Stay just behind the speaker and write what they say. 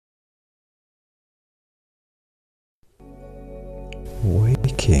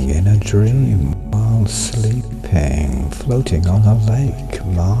Waking in a dream while sleeping, floating on a lake,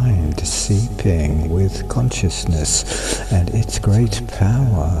 mind seeping with consciousness and its great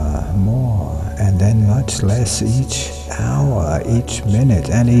power, more and then much less each hour, each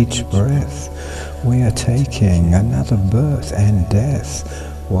minute and each breath. We are taking another birth and death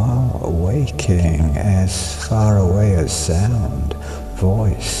while waking, as far away as sound.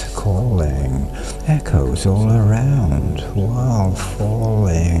 Voice calling echoes all around, while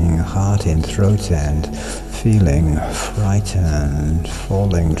falling, heart in throat and feeling frightened.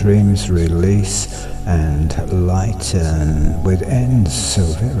 Falling dreams release and lighten, with ends so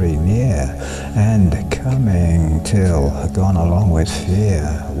very near, and coming till gone along with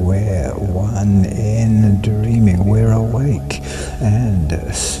fear. We're one in dreaming, we're awake and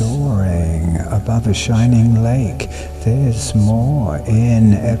soaring above a shining lake. There's more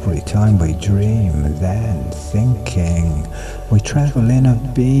in every time we dream than thinking. We travel in a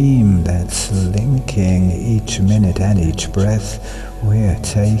beam that's linking each minute and each breath. We're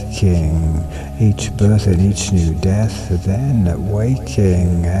taking each birth and each new death, then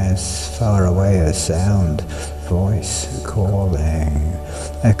waking as far away as sound. Voice calling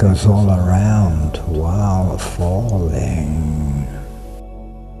echoes all around while falling.